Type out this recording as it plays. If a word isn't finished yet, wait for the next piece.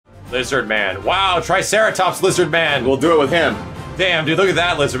Lizard Man. Wow, Triceratops Lizard Man. We'll do it with him. Damn, dude, look at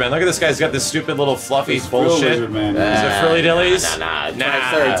that Lizard Man. Look at this guy's got this stupid little fluffy bullshit. Lizard Man. Is it Frilly Dillies? Nah.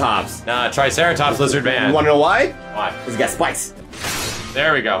 Triceratops. Nah, Triceratops Lizard Man. You wanna know why? Why? Because he got spikes.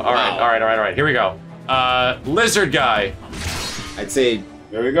 There we go. All right. Here we go. Lizard guy. I'd say.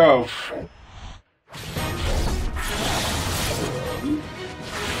 There we go.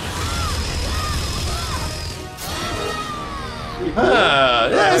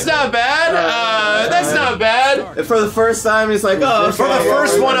 That's not bad. That's not bad. For the first time, it's like, oh. For the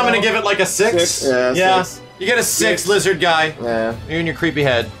first one, I'm gonna give it like a 6. Yeah, 6. You get a 6, lizard guy. Yeah. You and your creepy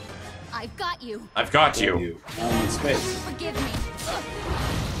head. I've got you. I've got you. I'm in space. Forgive me.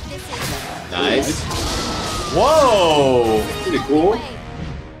 This is Nice. Whoa. Pretty cool.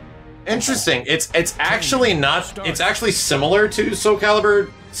 Interesting. It's actually not. It's actually similar to Soul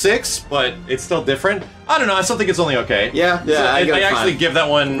Calibur 6, but it's still different. I don't know. I still think it's only okay. Yeah. So I give it a actually 5. give that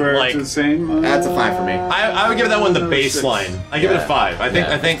one like. The same. That's a 5 for me. I would give that one the baseline. I give it a 5. I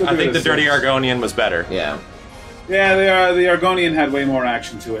think the Dirty Argonian was better. Yeah. Yeah, the Argonian had way more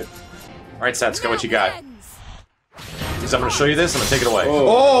action to it. All right, Satsuka, what you got? Because I'm gonna show you this. I'm gonna take it away. Oh.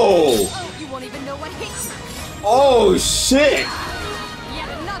 Oh, you won't even know what hit you. Oh shit. Yet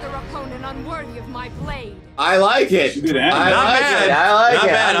another opponent unworthy of my blade. I like it. She did it. I Not like bad. it. I like Not it.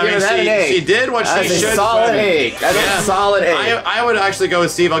 bad. I'm I mean, giving that an 8. she did what That's she should. a solid 8. That's a solid 8. I would actually go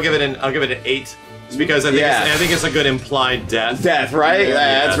with Steve. I'll give it an 8, just because I think it's a good implied death. Death, right? Yeah.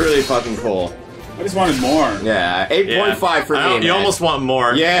 Yeah, that's really fucking cool. I just wanted more. Yeah, 8.5 for me. Man. You almost want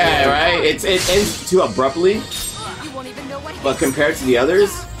more. Yeah, right. It ends too abruptly, You won't even know what hit but compared to the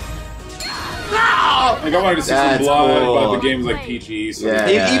others, Like, I wanted to see That's some blood, cool. but the game's like PG. So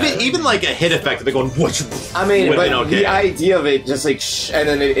Yeah. Even like a hit effect, they're going. What? I mean, would've but been okay. the idea of it just like and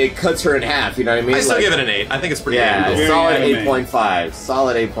then it cuts her in half. You know what I mean? I still Like, give it an 8. I think it's pretty. Yeah, cool. Very solid anime. 8.5.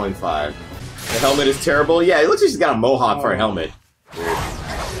 Solid 8.5. The helmet is terrible. Yeah, it looks like she's got a mohawk for a helmet.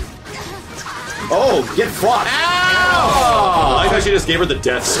 Oh, get fucked! I like Ow! how she just gave her the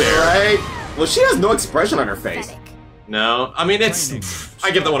death stare. Right? Well, she has no expression on her face. pathetic. No, I mean it's.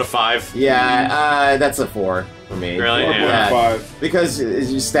 I give that one a 5. Yeah, that's a 4 for me. Really? Yeah. 4.5. Because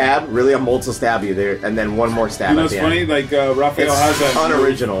you stab, really, a mold will stab you there, and then one more stab You know at what's the funny? end. Like Raphael It's has that.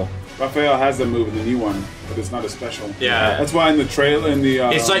 unoriginal. Raphael has that move in the new one, but it's not a special. Yeah. That's why in the trailer, in the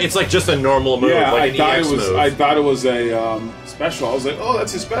It's like just a normal move, yeah, like I an thought EX it was. move. I thought it was a special. I was like, oh,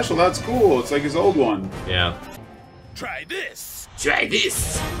 that's his special. That's cool. It's like his old one. Yeah. Try this. Try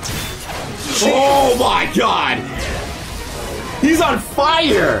this. Oh my god! He's on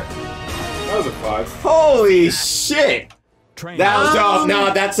fire! That was a 5. Holy shit! Training. That was dope.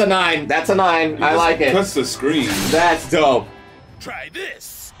 No, that's a 9. That's a 9. I like it. Cuts the screen. That's dope. Try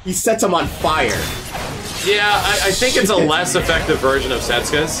this. He sets him on fire. Yeah, I think it's a less effective version of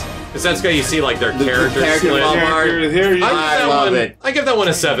Setsuka's. Because Setsuka, you see like their characters character split. level. Here you I love it. I give that one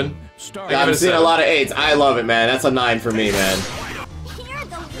a 7. Start. give it I'm a seeing a 7. lot of 8s. I love it, man. That's a 9 for me, man. You're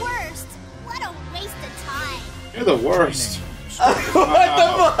the worst. What a waste of time. You're the worst. What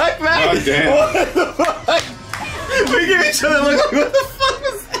the fuck, man? God damn. What the fuck? We give each other a look like, what the fuck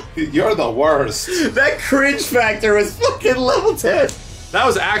was that? You're the worst. That cringe factor was fucking level 10. That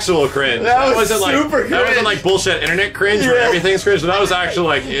was actual cringe. That was wasn't like super That wasn't cringe. like bullshit internet cringe where Yeah. everything's cringe. That was actually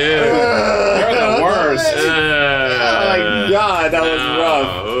like, ew. You're the worst. Oh my god, that was rough.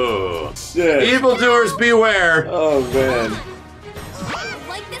 Oh, Shit. evildoers beware. Oh man.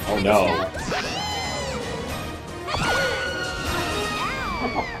 Like this Oh kind no. of stuff?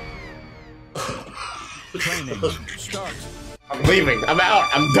 Training. Start. I'm leaving. I'm out.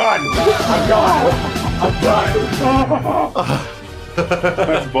 I'm done. I'm gone. I'm done.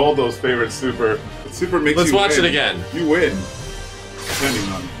 That's Boldo's favorite super. The super makes Let's you watch win. it again. You win. Depending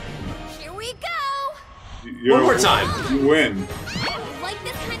on. Here we go. You're One more time. You win. Like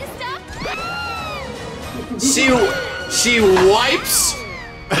this kind of stuff? She wipes.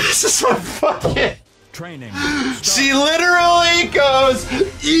 This is so fucking. Training. She literally goes,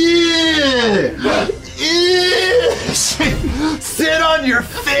 "Ew, ew." Sit on your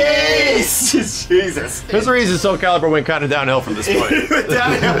face. Jesus. There's a reason Soul Calibur went kind of downhill from this point.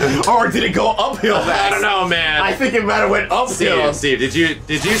 Or did it go uphill? I don't know, man. I think it might have went uphill. Steve, did you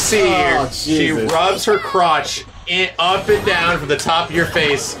see Oh, here? She Jesus. rubs her crotch up and down from the top of your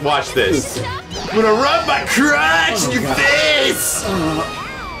face. Watch this. I'm gonna rub my crotch in your face.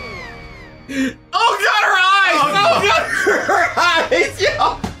 Oh god, her eyes! Oh god, her eyes!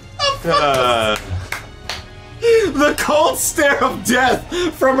 Yo. The cold stare of death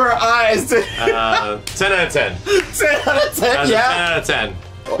from her eyes. 10 out of 10. 10 out of 10, That's a 10 yeah. out of 10.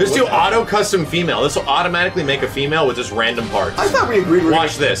 Just do auto custom female. This will automatically make a female with just random parts. I thought we agreed we're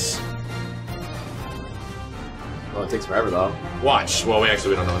Watch this. Well, it takes forever though. Watch. Well, we don't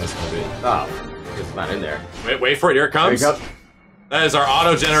know when this is gonna be. Oh, it's not in there. Wait for it. Here it comes. Here it comes. That is our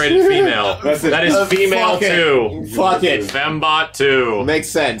auto-generated female. That is female Fuck it. 2. Fuck it. Fembot 2. Makes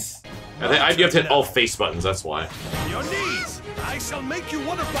sense. You have to hit all face buttons, that's why. Your knees. I shall make you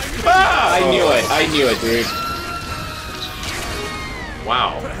one of my minions. Ah! I knew it, dude.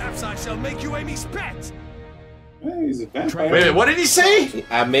 Wow. Perhaps I shall make you Amy's pet. Hey, he's a vampire. Wait a minute, what did he say?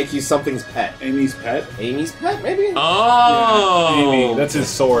 I make you something's pet. Amy's pet? Amy's pet, maybe? Oh. Amy, that's his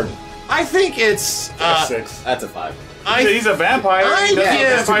sword. I think it's... That's 6. That's a 5. He's a vampire. I That's give-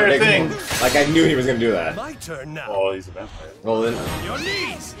 a vampire thing. Like, I knew he was gonna do that. My turn now. Oh, he's a vampire. Well, then, Your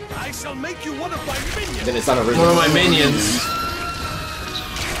knees. I shall make you one of my minions. then it's not original. One of my minions.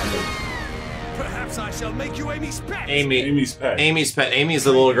 Perhaps I shall make you Amy's pet. Amy's pet. Amy's pet. Amy's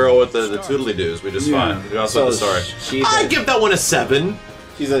the little girl with the toodly-doos. We just found. We also the story. I give that one a 7.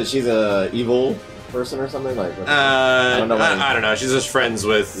 She's a evil person or something like. I don't know. I don't know. She's just friends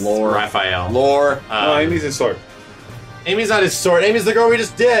with Lore. Raphael. Lore. No, Amy's his sword. Amy's not his sword. Amy's the girl we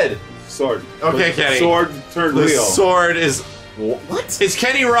just did. Sword. Okay, Kenny. Sword turned The real. sword is. What? Is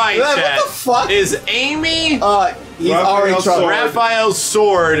Kenny right? What Chat? the fuck? Is Amy He's already Raphael's trouble. sword. Raphael's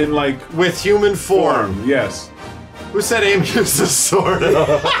sword In like with human form? Yes. Who said Amy is the sword?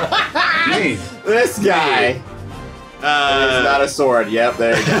 Me. This guy. It's not a sword. Yep,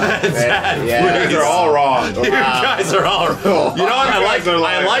 there you go. Dad, Yeah. You guys are all wrong. You guys are all. You know what?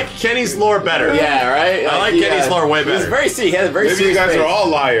 I like Kenny's lore better. Yeah, right? I like Kenny's lore way He was better. very serious. He had a very Maybe serious you guys face. are all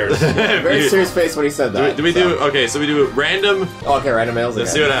liars. Very serious face when he said that. Do we do? Okay, so we do random. Okay, random males.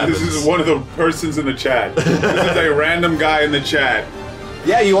 Let's okay. see what happens. This is one of the persons in the chat. This is a random guy in the chat.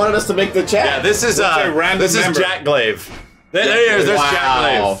 Yeah, you wanted us to make the chat. Yeah, this is Let's say random this is member. Jack Glaive. There he is. There's Wow. Jack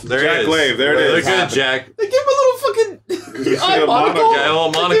Glaive. There Jack he is. Glaive, there it Look is. at Jack. They gave him a little fucking see eye a monocle. monocle. Got a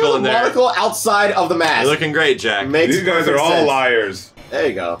little They gave monocle him in a there. monocle outside of the mask. You're looking great, Jack. Makes These guys are perfect all sense. liars. There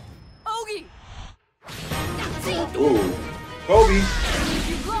you go. Ogie, Ooh. Kobe.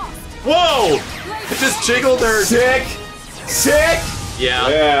 you lost. Whoa! It just jiggled her. Sick. Sick. Yeah.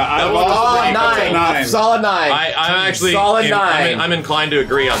 Yeah, I That love was Solid that. nine. Nine. Solid 9. I'm actually Solid 9. I'm inclined to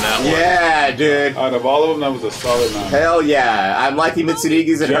agree on that one. Yeah, dude. Out of all of them, that was a solid 9. Hell yeah. I'm liking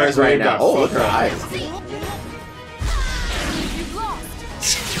Mitsurugi's and Jack hers right Glaive now. got Oh, look at her fucked eyes. You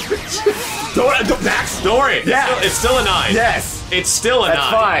lost. Don't backstory. Yeah. It's still a 9. Yes. It's still a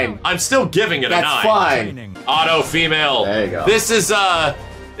That's 9. fine. I'm still giving it a 9. That's fine. Auto female. There you go. This is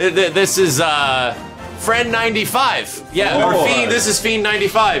Friend 95. Yeah, or Oh. Fiend. This is Fiend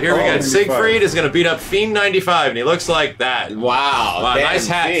 95. Here we Oh, go. 95. Siegfried is gonna beat up Fiend 95, and he looks like that. Wow. Wow, damn, nice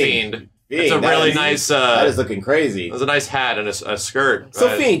hat, Fiend. It's a that really is- nice. That is looking crazy. It was a nice hat and a skirt. So,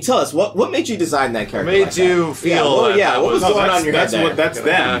 Fiend, tell us what made you design that character? Made like you that? feel Yeah, what, that that what was was- going on in your head That's there? what. That's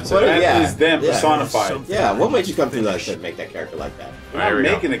them. What- That yeah. is them Yeah. personified. Yeah, what made you come through that to make that character like that? They're Here not we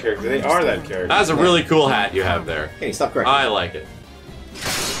go. making the character. They are that character. That's a really cool hat you have there. Hey, stop correcting. I like it.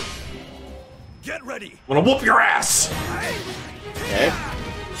 Get ready. I'm gonna whoop your ass. Okay.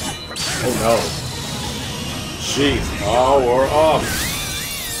 Oh no. Jeez. Oh, we're off.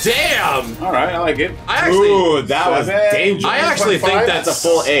 Damn. All right, I like it. I actually. Dude, that was Seven. dangerous. I actually think 8.5? that's a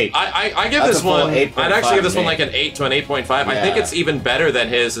full 8. I give That's this a full one. 8.5 I'd actually give this one to me. like an 8 to an 8.5. I think Yeah. it's even better than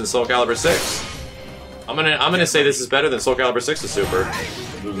his in Soul Calibur 6. I'm gonna say this is better than Soul Calibur 6's Super.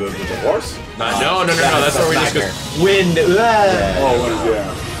 The horse? No. That's where we just go. Wind. Oh,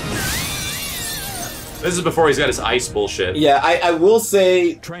 yeah. This is before he's got his ice bullshit. Yeah, I will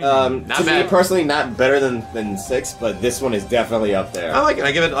say, Not to me bad. personally, not better than 6, but this one is definitely up there. I like it.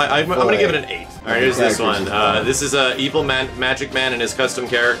 I give it. I'm gonna give it an 8. All right, here's this one. Characters. This is Evil Magic Man and his custom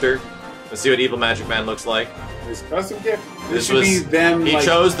character. Let's see what Evil Magic Man looks like. His custom kit? This should was be them, he like...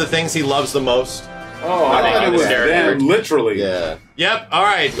 chose the things he loves the most. Oh, I thought it was them, literally. Yeah. Yep. All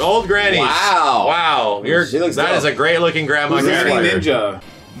right. Old grannies. Wow. Wow. She looks that dope. is a great looking grandma. Who's Granny character.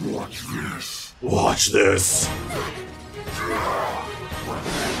 Ninja? Watch this.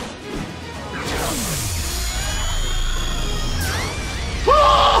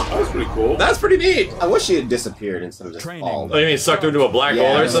 That was pretty cool. That's pretty neat. I wish she had disappeared instead of just falling. Oh, you mean sucked into a black hole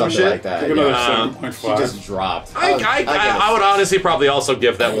or some something shit? like that. Give another Yeah. She 7.5. just dropped. I would honestly probably also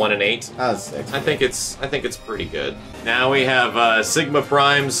give that one an 8. I was 6. I think it's pretty good. Now we have Sigma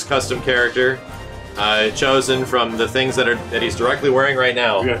Prime's custom character, chosen from the things that he's directly wearing right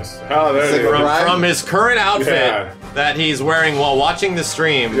now. Yes. Oh, there Sigma it is. Prime? From his current outfit Yeah. that he's wearing while watching the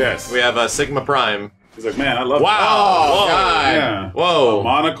stream. Yes. We have Sigma Prime. He's like, man, I love Wow. Oh, Whoa. God. Yeah. Whoa. A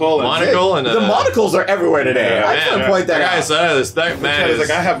monocle. And Monocle and The monocles are everywhere today. Yeah, I just want to point that out. Guys, that man He's is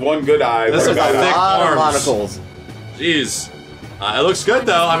like, I have one good eye. This one is bad a eye. thick A lot of arms. monocles. Jeez. It looks good,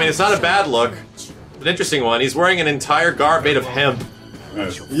 though. I mean, it's not a bad look. It's an interesting one. He's wearing an entire garb made of hemp.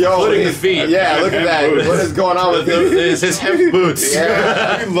 Nice. Yo, Including the his- feet. Yeah, look at that. Boots. What is going on with him? His hemp boots.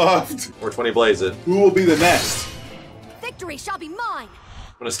 Yeah. We loved. 420 blaze it. Who will be the next? Victory shall be mine.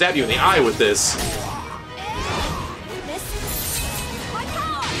 I'm gonna stab you in the eye with this. Miss my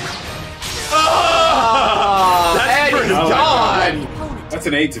power. Oh, and he's I like gone. Opponent. That's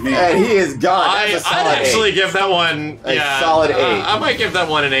an 8 to me. And he is gone. I'd That's a solid actually 8. give that one A solid 8. I might give that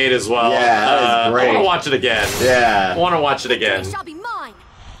one an 8 as well. Yeah, that is great. I want to watch it again. I Yeah. want to watch it again. Victory shall be mine.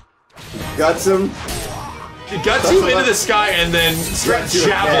 Guts him. He guts you into the sky and then straight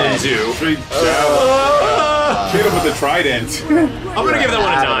javelins you. Straight Ah! Hit him with the trident. I'm gonna give that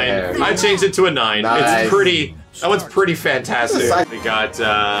one a Outta there. 9. I changed it to a 9. Nice. It's pretty. That one's pretty fantastic. This is- We got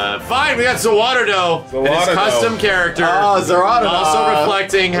fine. We got Zawaterdo and his Zawaterdo. custom character. Oh, Zerado. Also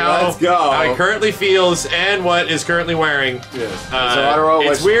reflecting how Let's go. how he currently feels and what is currently wearing. Yes. Zerato It's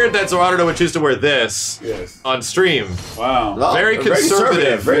was- weird that Zawaterdo would choose to wear this Yes. on stream. Wow. Oh, Very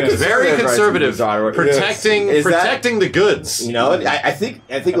conservative. Very Yes. Very conservative. Zerato. Protecting Is that- protecting the goods. You know, I think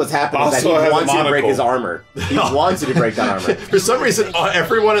what's happened is that Also he has a wants you to break monocle. his armor. He wants you to break that armor. For some reason,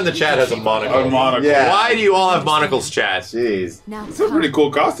 everyone in the chat has a monocle. A monocle. Yeah. Why do you all have monocles, chat? Jeez. Now It's a pretty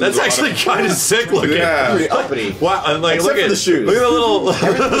cool costume. That's actually kind of sick looking. Yeah. Pretty uppity. Wow, and like Except look for at the shoes. Look at the little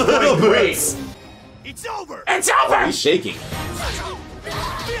little great. boots. It's over. It's over. He's shaking. Feel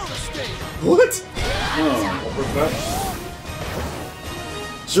the sting. What? Oh,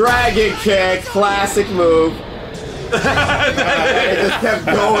 Dragon kick. Classic move. It just kept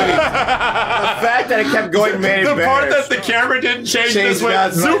going. The fact that it kept going made The it part better. that the camera didn't change Change this way.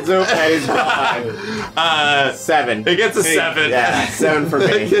 that Zoop. zoom, and he's gone. 7. It gets a 7. Yeah, 7 for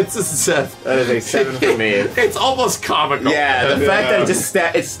It me. gets a 7. That is a 7 for me. It's almost comical. Yeah, the fact that it just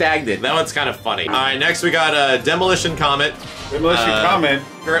it's stagnant. That one's kind of funny. All right, next we got Demolition Comet. Demolition Comet.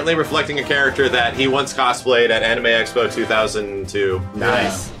 Currently reflecting a character that he once cosplayed at Anime Expo 2002.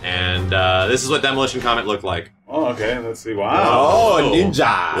 Nice. And this is what Demolition Comet looked like. Oh, okay. Let's see. Wow. Oh, Whoa.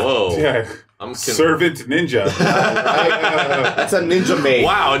 ninja. Whoa. Yeah. Servant ninja. That's a ninja maid.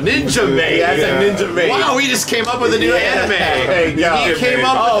 Wow, Ninja Maid. Yeah, that's a ninja maid. Wow, we just came up with a new anime. There you go. He came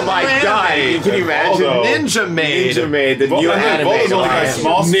up Oh with my a new god! anime. Can you imagine? Voldo. Ninja Maid. Ninja Maid, the Vol- new and then anime. Voldo's only got alliance.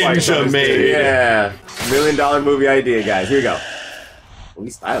 small spikes Ninja on his Maid. titty. Yeah, $1 million movie idea, guys. Here we go. Oh,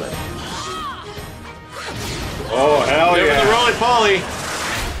 he's styling. Oh, hell Give him the yeah. Roly Poly.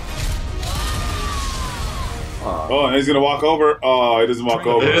 Oh, and he's gonna walk over. Oh, he doesn't walk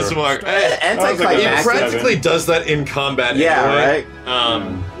over. It is Mark. was like He Anticlimactic. practically does that in combat. Yeah, anyway.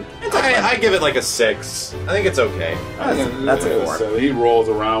 right? I give it like a 6. I think it's okay. That's a 4. So he rolls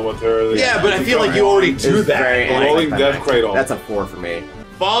around with her. Yeah, but I feel like you already do It's that. very Like, Rolling Death anticlimactic. Cradle. That's a 4 for me.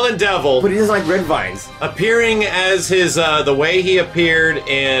 Fallen Devil But he doesn't like red vines. appearing as his the way he appeared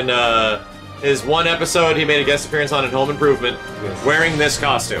in his one episode he made a guest appearance on in Home Improvement, wearing this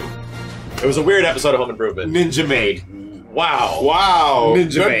costume. It was a weird episode of Home Improvement. Ninja maid. Wow. Wow.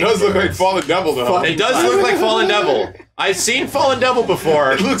 Ninja That Maid. does look like Fallen Devil, though. It does look like Fallen Devil. I've seen Fallen Devil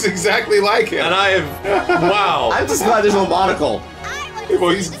before, It looks exactly like him. and I have wow. I'm just glad there's no monocle.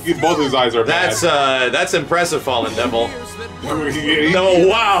 Well, both his eyes are bad. That's impressive, Fallen Devil. He- No,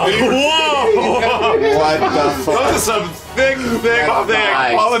 wow, whoa! What the Those fuck? are some thick.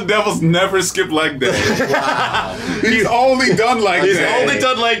 Nice. Fallen Devils never skip leg day. He's only done leg He's day. only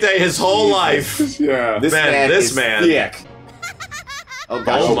done leg day his whole life. Yeah. This Man, man this is man. thick. Oh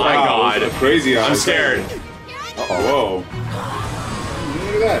gosh. Oh my God. those are crazy eyes. I'm scared. Whoa.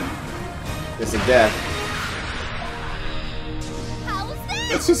 Look at that. This is death. How's this?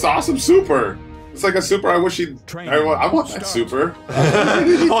 That's just awesome super. It's like a super I wish he'd... I want that super.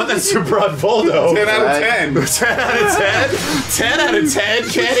 I want that super on Voldo. 10 out of Right. 10. 10 out of 10? 10 out of 10, He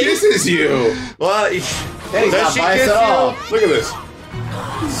Kenny? kisses you. Well, And he's does not she biased kiss at all. Look at this.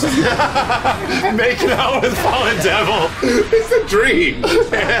 making out with Fallen Devil. It's a dream.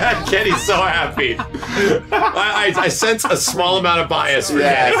 Kenny's so happy. I sense a small amount of bias for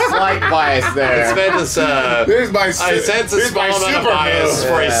Yeah, Kenny. slight bias I there. sense There's my I sense a small amount of bias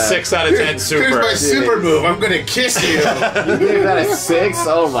for a Yeah. 6 out of 10 Here's super. my super move. I'm gonna kiss you. You gave that a 6?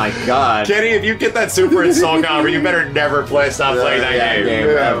 Oh my god. Kenny, if you get that super in Soul Calibur, you better never stop playing that game.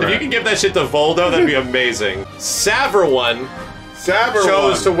 ever. If you can give that shit to Voldo, that'd be amazing. Saver one. Saber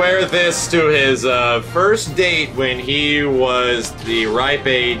chose won. to wear this to his first date when he was the ripe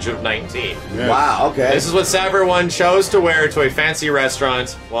age of 19. Yes. Wow, okay. This is what Saber One chose to wear to a fancy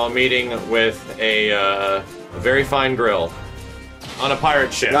restaurant while meeting with a very fine grill on a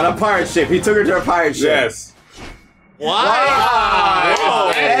pirate ship. On a pirate ship. He took her to a pirate ship. Yes. Why?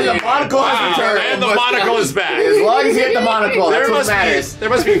 Wow. And the monocle has returned. And the monocle is back. As long as you get the monocle, that's what must matters. there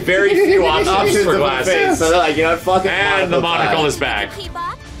must be very few options for of the face. glasses. So they're like, you know what, fuck it. And the monocle is back. Keep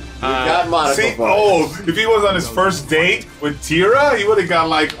up. Got monocle See, for it. if he was on his first date with Tira, he would have got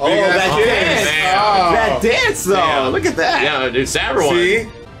like big ass that tits. dance. man. That dance, though. Damn. Look at that. Yeah, dude, Saber One. See?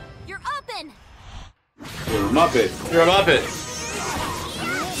 You're open. You're a Muppet. You're a Muppet.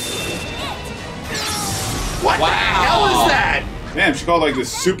 What the hell is that? Damn, she called like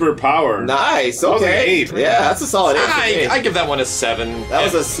this superpower. Nice. That was like Okay. 8. Yeah, that's a solid 8. I give that one a 7.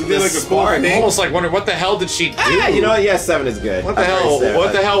 That was a did like a spark. cool thing. Almost like wondering what the hell did she do? Ah, you know what? Yeah, 7 is good. What the hell?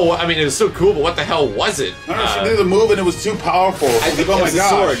 What the hell? I mean, it was so cool, but what the hell was it? I don't know, she did the move and it was too powerful. I think Oh it my was the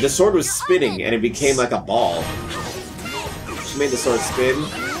gosh. sword. The sword was spinning, and it became like a ball. She made the sword spin.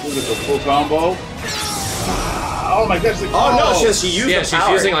 Was it the full combo? Oh my gosh. Like, Oh, no, she used Yeah, the she's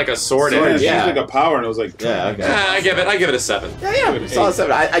power. using like a sword Yeah, energy. she Yeah. used like a power and it was like... Yeah, okay. I give it a 7. Yeah, solid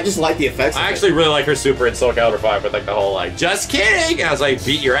 7. I just like the effects. I actually really like her super in Soul Calibur 5 with like the whole like, just kidding! And I was like,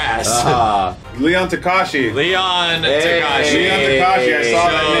 beat your ass. Leon Takashi. Leon Hey. Takashi. Leon Takashi, I saw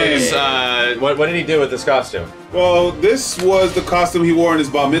that name. What did he do with this costume? Well, this was the costume he wore in his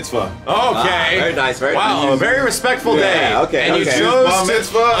bar mitzvah. Okay. very nice, very wow, nice. a very respectful day. Yeah, okay, And you okay. chose Bar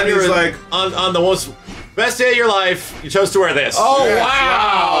mitzvah, and under- he's like- on the most best day of your life, you chose to wear this. Oh, Yeah.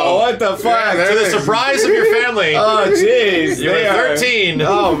 wow. What the fuck? Yeah, there To the it is. surprise of your family. Oh, jeez. You were They are- 13.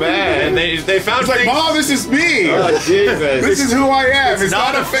 Oh, man. And they found It's like, things- Mom, this is me. Oh, Jesus. This is who I am. It's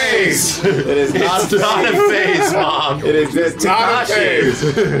not a phase. phase. It is not It's not a phase, Mom. It is just Not a Takashi. phase.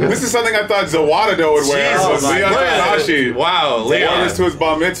 This is something I thought Zawada would wear. Jesus, Was Leon look at it. Takashi. Wow, He wore Leon. this to his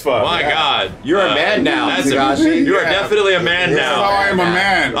bar mitzvah. My God. You're a man now, Takashi. You are Yeah. definitely a man This is how now. I am a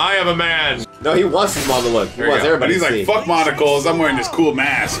man. I am a man. No, he wants his mom to look. He There you wants go. But everybody he's to like, see. fuck monocles. I'm wearing this cool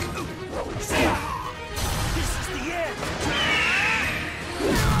mask.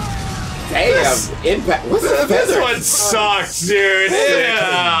 Damn. Impact. What's the This feather? one sucks, dude.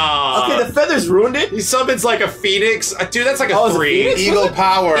 Yeah. Okay, the feathers ruined it? He summons like a phoenix. Dude, that's like a Oh, it's a 3. phoenix? Eagle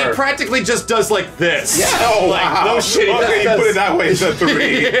power. He practically just does like this. Yeah. Oh, Like, wow. no shit, he Okay, you does- put it that way. It's a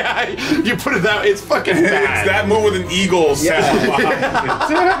 3. Yeah, you put it that way. It's fucking It's bad. that move with an eagle sound.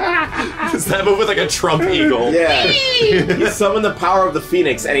 It's that move with like a Trump eagle. Yeah. He summoned the power of the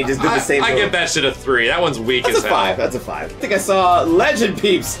phoenix, and he just did the same I thing. give that shit a 3. That one's weak That's as a hell. 5. That's a 5. I think I saw Legend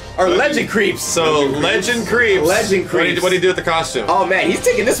Peeps. Or Legend Creeps. So Legend Creeps. Legend What Creeps. do you do with the costume? Oh man, he's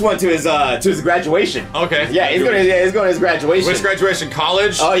taking this one to his graduation. Okay. Yeah, he's going to his graduation. Which graduation?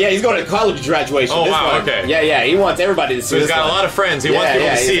 College? Oh yeah, he's going to college graduation. Oh, This wow, one. okay. Yeah, he wants everybody to see So he's this got one. a lot of friends. He wants people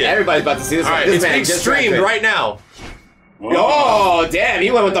to see it. Everybody's about to see this All one. right, This it's man being just streamed graduated. right now. Oh, damn, he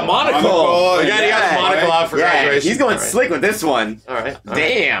went with the monocle. Monocle, We got the monocle out for graduation. He's going All right. slick with this one. All right.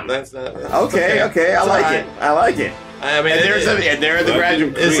 Damn. That's not. Okay, I It's like all it. I like it. I mean, And there's the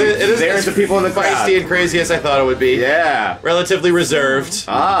graduate. It is There's the people in the crowd. feisty and crazy as I thought it would be. Yeah. Relatively reserved.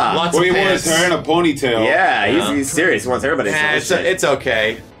 Ah. Lots Well, of he wore his pants. hair in a ponytail. Yeah, he's serious. He wants everybody to see Eh, this shit. it's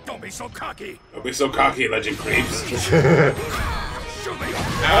okay. Don't be so cocky. Don't be so cocky, Legend Creeps. Shoot me.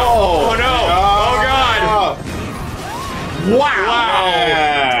 Oh no! Oh god! Wow!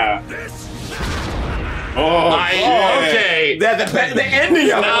 Yeah. Oh, Okay. The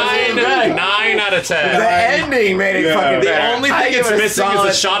ending of it was Nine, bad. 9 out of 10. The ending made it Yeah. fucking The bad. only I thing give it's it a missing solid-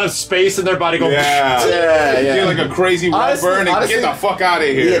 is a shot of space in their body going. Yeah. Yeah. Feel like a crazy red Honestly- burn and honestly, get the fuck out of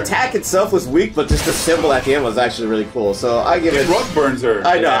The here. attack itself was weak, but just the symbol at the end was actually really cool. So I give It it. rug burns her.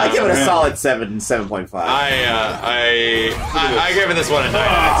 I know. I give it a Yeah. solid 7.5. I gave this one a 9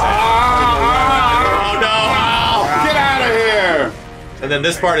 out of 10. Oh no! Get out of here. And then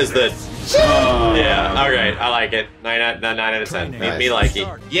this part is the. Oh. Yeah, alright, I like it. 9 out of 10. Nice. Me likey.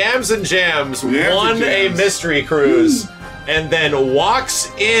 Yams and Jams Yams and won a Jams. mystery cruise and then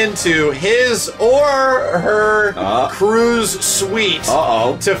walks into his or her cruise suite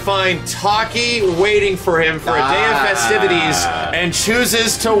Uh-oh. to find Taki waiting for him for a day of festivities and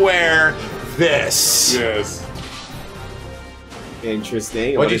chooses to wear this. Yes.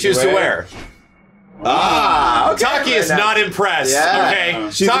 Interesting. What did you choose to wear? Ah, okay. Taki is not impressed. Yeah. Okay,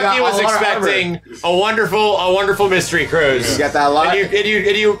 She's got Taki was all her expecting a wonderful mystery cruise. She's got that lot. And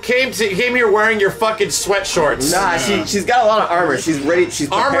you came here wearing your fucking sweat shorts. Nah, she's got a lot of armor. She's ready. She's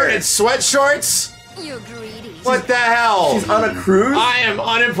prepared. Armor and sweat shorts. You're greedy. What the hell? She's on a cruise? I am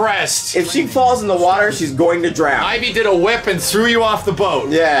unimpressed. If she falls in the water, she's going to drown. Ivy did a whip and threw you off the boat.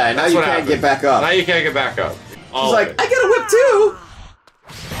 Yeah, now That's you what can't happened. get back up. Now you can't get back up. She's like, I get a whip too.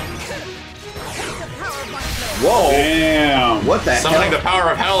 Whoa. Damn. What the Summoning hell? the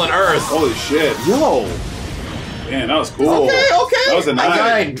power of hell and earth. Holy shit. Yo. Man, that was cool. Okay. That was a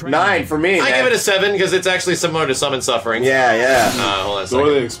 9. 9 for me. I man. give it a 7 because it's actually similar to Summon Suffering. Yeah. Hold on a Dora second.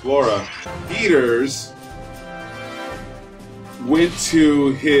 the Explorer. Peters went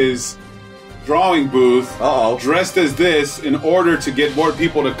to his drawing booth Uh-oh. dressed as this in order to get more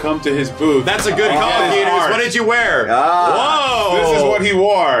people to come to his booth. That's a good call, his Peters. art. What did you wear? Ah. Whoa! This is what he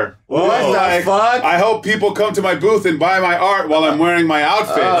wore. What He was the fuck? I hope people come to my booth and buy my art while I'm wearing my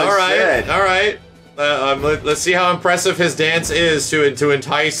outfit. Oh, All right, shit. all right. Let's see how impressive his dance is to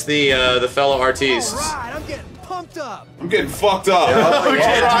entice the fellow artistes. Alright, I'm getting pumped up. I'm getting fucked up. Oh,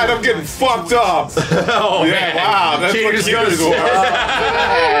 yeah. All right, I'm getting fucked up. Oh Yeah, man! wow, that's what Peters Peters goes. wore.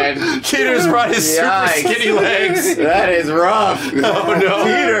 Man. Peters brought his super Yikes. skinny legs. That is rough. Oh no!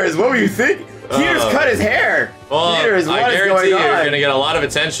 Peters, what were you thinking? Peters cut his hair. Well, Peters, I what is guarantee going you're on? going to get a lot of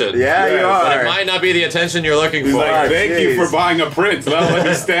attention. Yeah, you Yes, But it are. might not be the attention you're looking He's for. like, thank you jeez. for buying a print. Now let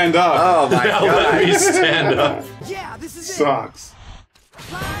me stand up. Oh my Now let me god. stand up. Yeah, this is it. Sucks.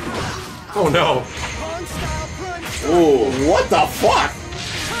 Oh no! Pun style punch. Ooh. What the fuck?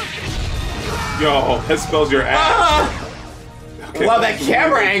 Yo, that spells your ass. Ah! Okay. Well, that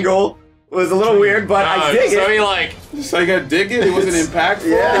camera angle was a little weird, but I dig so it. he like Just like I dig it. It wasn't impactful.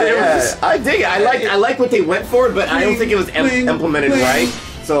 Yeah, I dig it. I like what they went for, but I don't think it was Bling, implemented bling. right.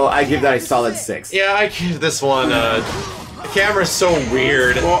 So I give that a solid 6. yeah. I give this one. The camera's so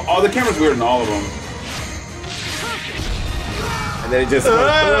weird. Well, all the camera's weird in all of them. And then it just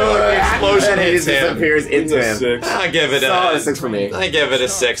the explosion and it hits just him. disappears into It's a him. 6. I give it Solid a 6 for me. I give it a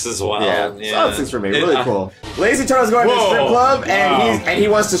 6 as well. Yeah, solid 6 for me. It- Really cool. Lazy Turtle's going to the strip Whoa. club, and Wow. he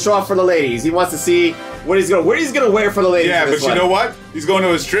wants to show off for the ladies. He wants to see what he's gonna wear for the ladies. Yeah, for but this you one. know what? He's going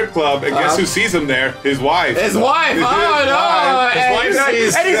to a strip club, and guess who sees him there? His wife. His wife. His Oh wife. no! His And wife he's like-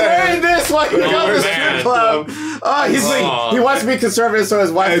 sees- and he's wearing this while he Oh, goes to the man. strip club. Oh, he's like he wants to be conservative, so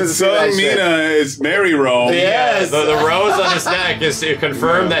his wife And doesn't see that Sung shit. Mina is Mary Rome. Yes. The rose on his neck is to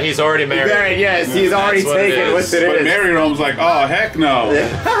confirm that he's already married. Very, yes, he's already what it taken is. what it But is. Mary Rome's like, oh, heck no.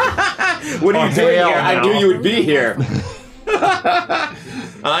 What are you Oh, doing hell here? I no. knew you would be here.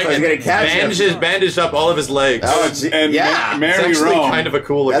 I like So he's gonna it. catch him. Bandaged up all of his legs. Oh, gee, And yeah. It's Mary actually Rome. kind of a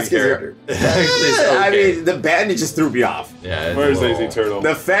cool looking That's 'cause character. Actually, it's I okay. mean, the bandage just threw me off. Yeah. it's Where's a little- Lazy Turtle?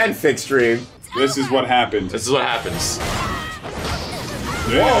 The fanfic stream. This is what happened. This is what happens.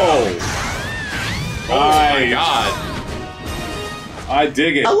 Whoa. Oh my god. I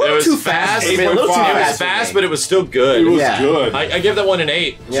dig it. A little It was too fast. fast. for me, a little too 8.5. It was fast. for fast, me. but it was still good. It was Yeah. good. I give that one an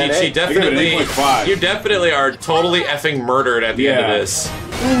 8. Yeah, an She 8. I give it an definitely. 8.5. You definitely are totally effing murdered at the end of Yeah. this.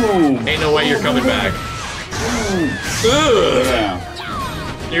 Ooh. Ain't no way you're coming back. Ugh. Yeah.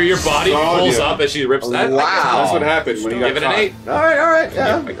 Your body Saw pulls you. up as she rips that. Wow. That's what happened when he got Give it an caught. 8. All right,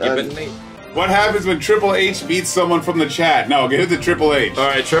 yeah. I give it an 8. What happens when Triple H beats someone from the chat? No, give it to Triple H. All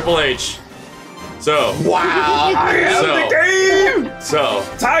right, Triple H. So, Wow, I am So- the game. so,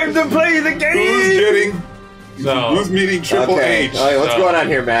 Time to play the game. Who's getting? so, Who's meeting Triple Okay. H? All right, what's So- going on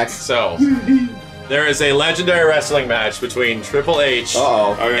here, Max? so. There is a legendary wrestling match between Triple H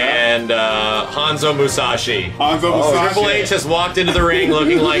Uh-oh. Oh, yeah? and Hanzo Musashi. Hanzo Musashi. Triple H has walked into the ring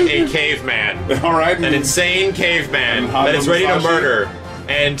looking like a caveman. All right. An insane caveman And Hanzo that is ready to Musashi? murder.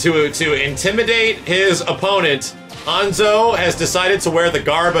 And to intimidate his opponent, Hanzo has decided to wear the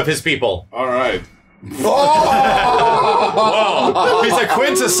garb of his people. All right. Whoa! He's a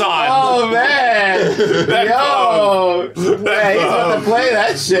quintesson! Oh man! Yo! Man, he's about to play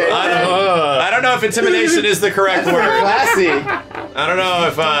that shit. I don't know if intimidation is the correct That's pretty word. classy. I don't know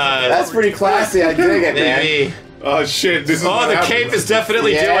if That's pretty classy. I dig it, man. maybe. Oh shit! This is. Oh, what the happens. cape is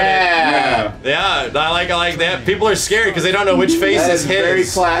definitely doing it. Yeah. Yeah. Yeah, I like that. People are scared because they don't know which face That is is very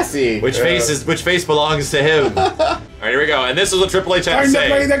his. classy. Which face belongs to him. All right, here we go. And this is what Triple H had to Time to say.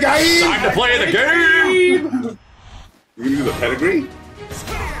 play the game. Time to play the game. You gonna do the pedigree?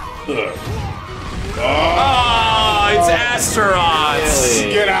 Ugh. Oh, it's Asteroids.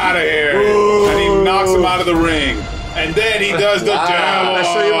 Get out of here! And he knocks him out of the ring, and then he does the Wow. jab. I'll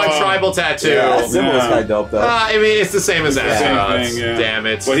show you my tribal tattoo. Yeah, that symbol is Yeah. kind of dope, though. I mean, it's the same as Same Asteroids. thing, yeah. Damn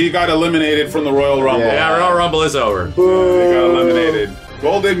it. But he got eliminated from the Royal Rumble. Yeah. Yeah, Royal Rumble is over. He got eliminated.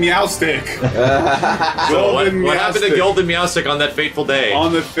 Golden Meowstick. What happened to Golden Meowstick on that fateful day?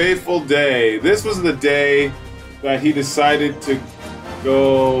 On the fateful day. This was the day that he decided to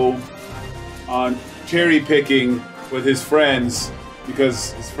go on cherry picking with his friends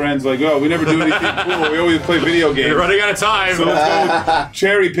because his friends like, oh, we never do anything cool. We always play video games. You're running out of time. So let's go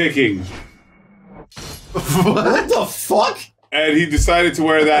cherry picking. What the fuck? And he decided to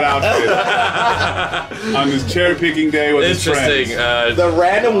wear that outfit on his cherry picking day with his friends. Interesting. The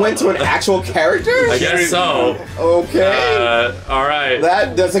random went to an actual character? I guess so. Okay. All right.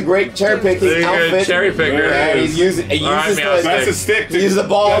 That's a great cherry picking outfit. Cherry picker. Yeah, he uses That's a stick. He uses the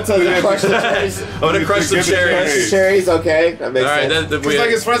ball to crush the cherries. I'm gonna crush some cherries. Cherries, okay. That makes sense. It's like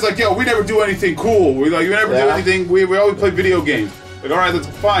his friends like, yo, we never do anything cool. We like, you never do anything. We always play video games. Like, all right,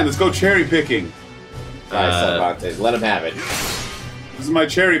 let's go cherry picking. Cervantes, let him have it. This is my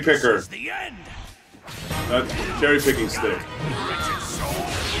cherry picker. That cherry picking stick.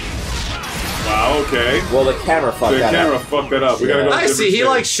 Wow. Okay. Well, the camera fucked that up. The camera fucked that up. We gotta go. I see. He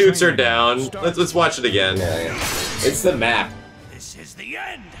like shoots her down. Let's watch it again. Yeah. It's the map. This is the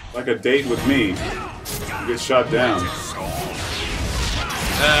end. Like a date with me. You get shot down.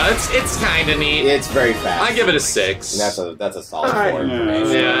 It's kind of neat. It's very fast. I give it a 6. That's a solid 4 for me.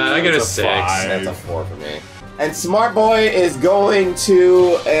 Yeah, I give it a 6. That's a 4 for me. And Smart Boy is going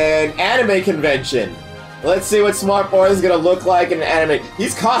to an anime convention. Let's see what Smart Boy is gonna look like in an anime.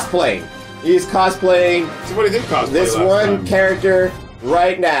 He's cosplaying. He's cosplaying. Somebody did cosplay this one character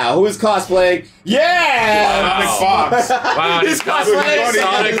right now. Who's cosplaying? Yeah! Sonic Fox. Wow, He's cosplaying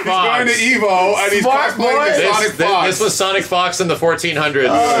Sonic Fox. He's going to Evo and he's Smart cosplaying Boy. Sonic Fox. This was Sonic Fox in the 1400s.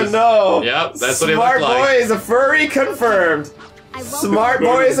 Oh no! Yep, that's what he Smart looked like. Boy is a furry confirmed. Smart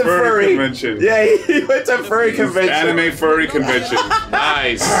Boy is a furry. Convention. Yeah, he went to a furry convention. Anime furry convention.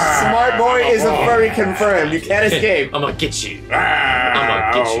 Nice. Smart Boy is a furry confirmed. You can't escape. I'm gonna get you. I'm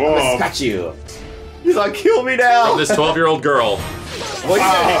gonna get you. I'm gonna scratch you. He's like, kill me now. From this 12-year-old girl. What, you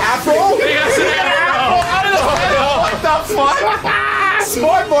got an afro? He got an What the fuck?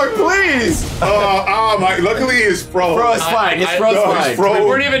 Smart Boy, please. Oh my! Luckily, his fro. Bro, it's fine. His bro's fine. fro. We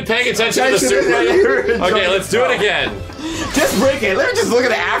weren't even paying attention to the super. Okay, let's do it again. Just break it. Let me just look at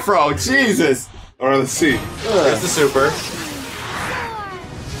the afro. Jesus. All right, let's see. There's the super.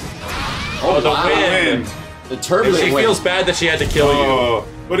 Oh, the wind. The turbulent She wind. feels bad that she had to kill you. Oh,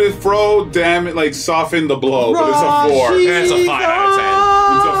 but his fro, damn it, like softened the blow. But it's a 4. It's a 5 out of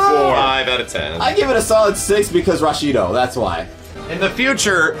 10. It's a 4. 5 out of 10. I give it a solid 6 because Rashido. That's why. In the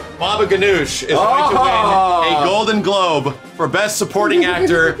future, Baba Ganoush is going to win a Golden Globe for Best Supporting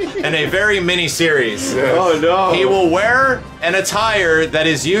Actor in a very mini series. Oh no. He will wear an attire that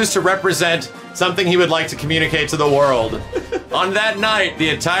is used to represent something he would like to communicate to the world. On that night, the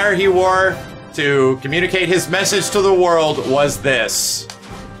attire he wore to communicate his message to the world was this.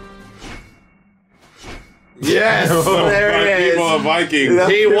 Yes, there it is. People are Vikings.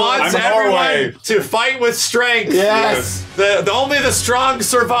 He wants I'm Norway. everyone to fight with strength. Yes. Only the strong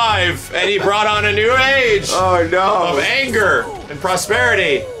survive, and he brought on a new age Oh no. of anger and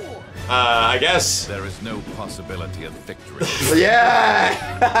prosperity. I guess There is no possibility of victory.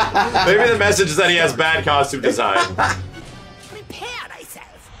 Yeah. maybe the message is that he has bad costume design. Prepare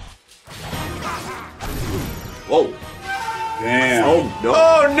thyself. Whoa. Damn. Oh no.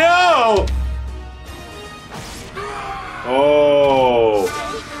 Oh no! Oh.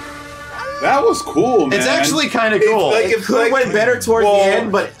 That was cool, man. It's actually kind of cool. It could have went better towards the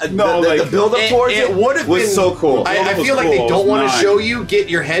end, but the build up towards it would have was been so cool. I feel like they don't want to show you get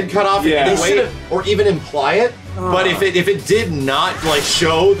your head cut off in any way, or even imply it. But if it did not like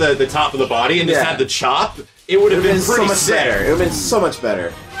show the top of the body and just had the chop, it would have been so pretty much sick. better. It would have been so much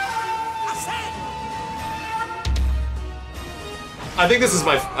better. I think this is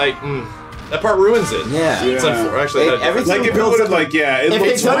my that part ruins it. Yeah. It's actually everything Like if it builds would up. like it If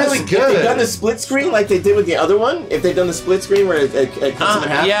looks they'd done really If good. they'd done the split screen like they did with the other one, if they'd done the split screen where it cuts them in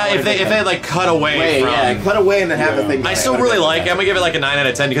half. yeah, if they had like cut away from. cut away and then have the thing. I still really like it. I'm gonna give it like a 9 out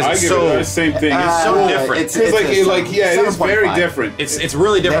of 10 because I it's give it so the same thing. It's so different. It's it is 7.5. very different. it's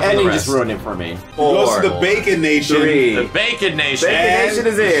really The different from the ending rest. just ruined it for me. It goes to the Bacon Nation. 3. The Bacon Nation. Bacon Nation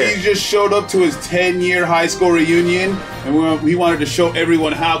is here. He just showed up to his 10-year high school reunion, and he wanted to show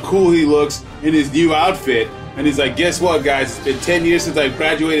everyone how cool he looks in his new outfit. And he's like, guess what, guys? It's been 10 years since I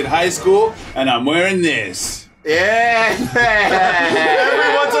graduated high school, and I'm wearing this. Yeah.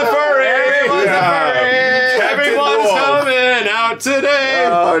 Everyone's a furry. Everyone's coming out today.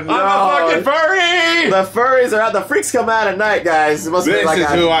 Oh, no. I'm a fucking furry. The furries are out. The freaks come out at night, guys. It must be This like is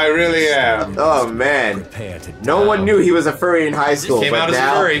who I really am. Oh man. No one knew he was a furry in high school. Came but out as a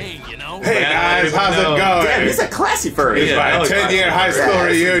now, furry. Hey guys, how's it going? Damn, he's a classy furry. It's my Yeah, 10-year high school Yeah.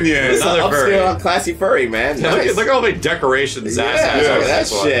 reunion. He's an Another furry. upscale, classy furry, man. Nice. Look at all the decorations. Yeah, Ass look at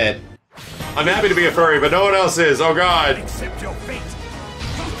has. that shit. I'm happy to be a furry, but no one else is. Oh God. Accept your fate.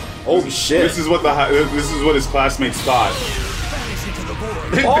 Oh shit. This is what his classmates thought. Vanish into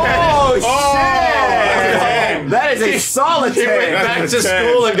Oh, shit! man. That is a solid He went 10. back to That's a 10.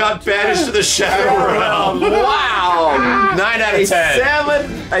 school and got banished to the Shadow Realm. Wow! 9 out A of 10.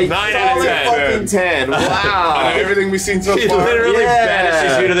 7, a 9 out of solid 10. fucking 10. Out of Wow! everything we've seen so He far. literally Yeah.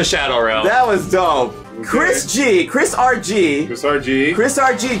 banishes you to the Shadow Realm. That was dope. Chris RG Chris RG. Chris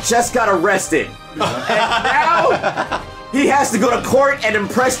RG just got arrested. And now he has to go to court and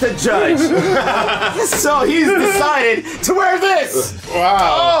impress the judge. So he's decided to wear this.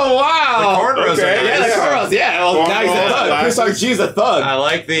 Wow. Oh, wow. The cornrows Okay. are Yeah, nice. the cornrows. Yeah, well, now he's a thug. Chris RG's a thug. I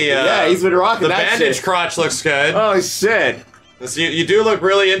like the Yeah, he's been rocking the that bandage shit. crotch looks good. Oh, shit. So you do look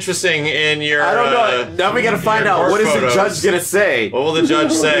really interesting in your I don't know. Now we gotta find your out what is the photos. judge gonna say. What will the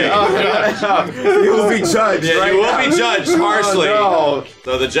judge say? He will be judged. Yeah, right you will now. be judged harshly. Oh,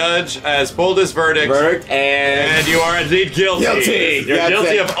 So the judge has pulled his verdict, no. Verdict and and you are indeed guilty. Guilty. You're That's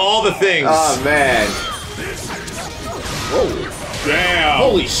guilty it. of all the things. oh man! Damn.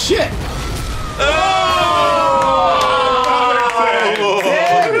 Holy shit! Oh!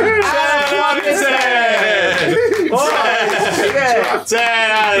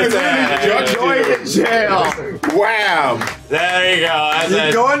 10 out of 10. Judge Going to jail. Wow. There you go. That's You're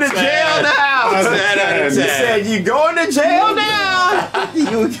a going to 10. jail now. 10 out of You 10. said you going to jail now. You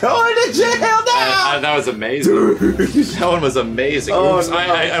going to jail now. That was amazing. That one was amazing. Oh, Oops, no.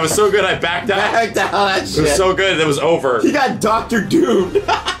 I was so good I backed out. Back down that It was shit. so good that it was over. He got Dr. Doom.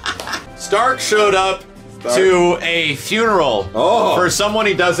 Stark showed up to a funeral Oh. for someone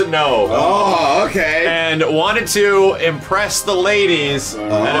he doesn't know. Oh, okay. And wanted to impress the ladies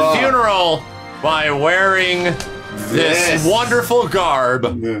at a funeral by wearing this Yes. wonderful garb.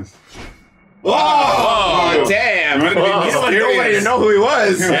 Yes. Oh, damn. You wanted to be You don't want mysterious. nobody to know who he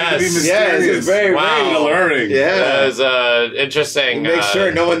was. You wanted to be Yes. mysterious. Yes, it's very, Wow. And alluring. Yeah. That was interesting. Make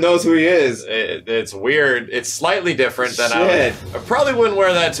sure no one knows who he is. It's weird. It's slightly different than Shit. I probably wouldn't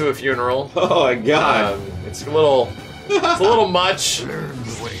wear that to a funeral. Oh my god. It's a little much.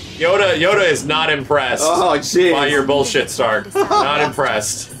 Yoda is not impressed Oh jeez. by your bullshit, Stark. Not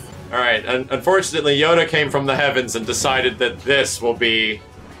impressed. All right. Unfortunately, Yoda came from the heavens and decided that this will be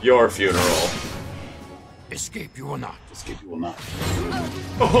your funeral. Escape you will not. Escape you will not.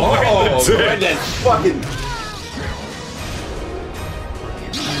 Oh, goodness. Fucking.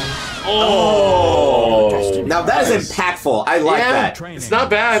 Oh. Now that is impactful. I like that. It's not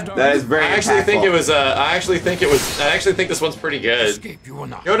bad. That is very I actually think impactful. it was. I actually think this one's pretty good. Escape you will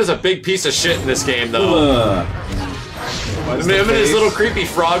not. Yoda's a big piece of shit in this game, though. Him and his little creepy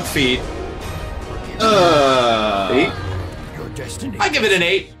frog feet. Eight? Your destiny. I give it an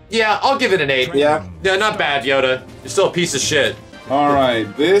 8. Yeah, I'll give it an 8. Yeah. Yeah, not bad, Yoda. You're still a piece of shit. All right.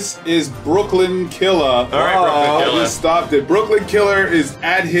 This is Brooklyn Killer. All right, Brooklyn I Killer. just stopped it. Brooklyn Killer is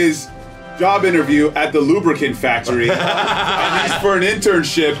at his job interview at the lubricant factory. And he's for an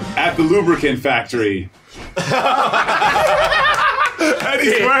internship at the lubricant factory. And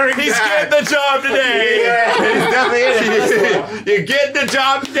he's wearing He's that. getting the job today. He's definitely in it. You're getting the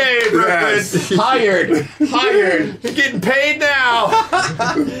job today, Brooklyn. Yes. Hired. Hired. You're getting paid now.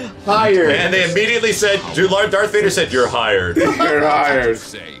 Hired. And they immediately said, Darth Vader said, you're hired. You're hired.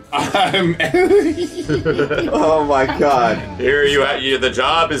 Say. I'm Oh my god. Here you the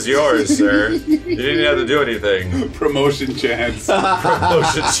job is yours, sir. You didn't have to do anything. promotion chance.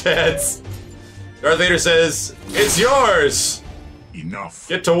 Promotion chance. Darth Vader says, it's yours. Enough.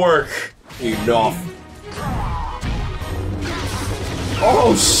 Get to work. Enough.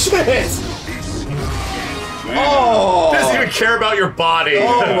 Oh shit! Oh! Doesn't even care about your body.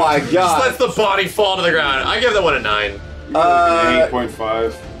 Oh my Just god. lets the body fall to the ground. I give that one a 9.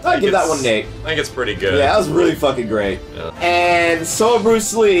 8.5. I'll give that one an 8. I think it's pretty good. Yeah, that was really fucking great. Yeah. And so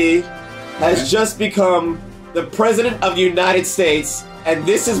Bruce Lee has just become the President of the United States, and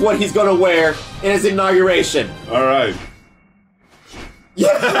this is what he's gonna wear in his inauguration. All right.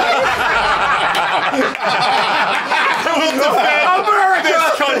 I will defend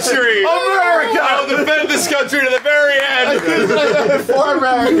this country. I will defend this country to the very end. For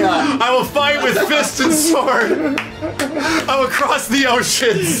America! I will fight with fist and sword. I will cross the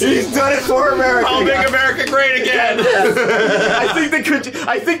oceans. He's done it for America! I'll make America great again. I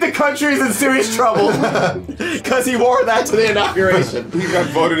think the country is in serious trouble because he wore that to the inauguration. He got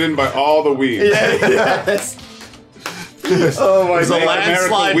voted in by all the weeds. Yes. Oh my It was a god!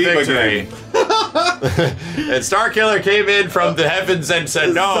 landslide America weep victory. And Starkiller came in from the heavens and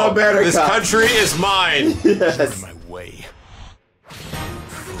said, "No, America. this country is mine." Yes. My way.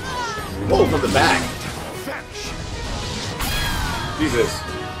 Oh, from the back. Jesus.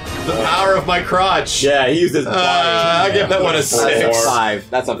 The power of my crotch. Yeah, he used his body. I give that one a That's 6. a 5.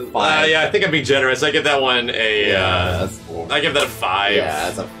 That's a 5. Yeah, I think I'm being generous. I give that one a. That's 4. I give that a 5. Yeah,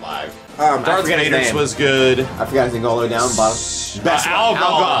 that's a 5. Darth I forget his Vader's name. was good. I forgot his name all the way down. Best Al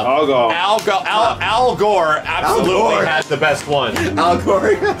Gore. Al Gore absolutely Al Gore. has the best one Al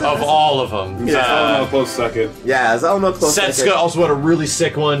Gore. of all of them. Yeah, close second. Yeah, it's almost close. Setsuko also had a really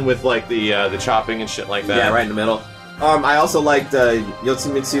sick one with like the chopping and shit like that. Yeah, right in the middle. I also liked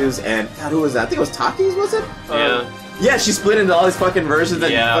Yoshimitsu's and God, who was that? I think it was Taki's, was it? Yeah. Yeah, she split into all these fucking versions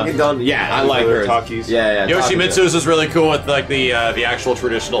and Yeah. fucking done. Yeah, I like her. Takis. Yeah, Yoshimitsu's is really cool with like the actual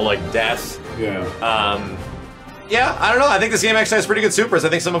traditional like death. Yeah. Yeah, I don't know. I think this game actually has pretty good supers. I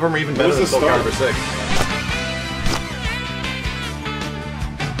think some of them are even better What than was the Soul start? Calibur 6.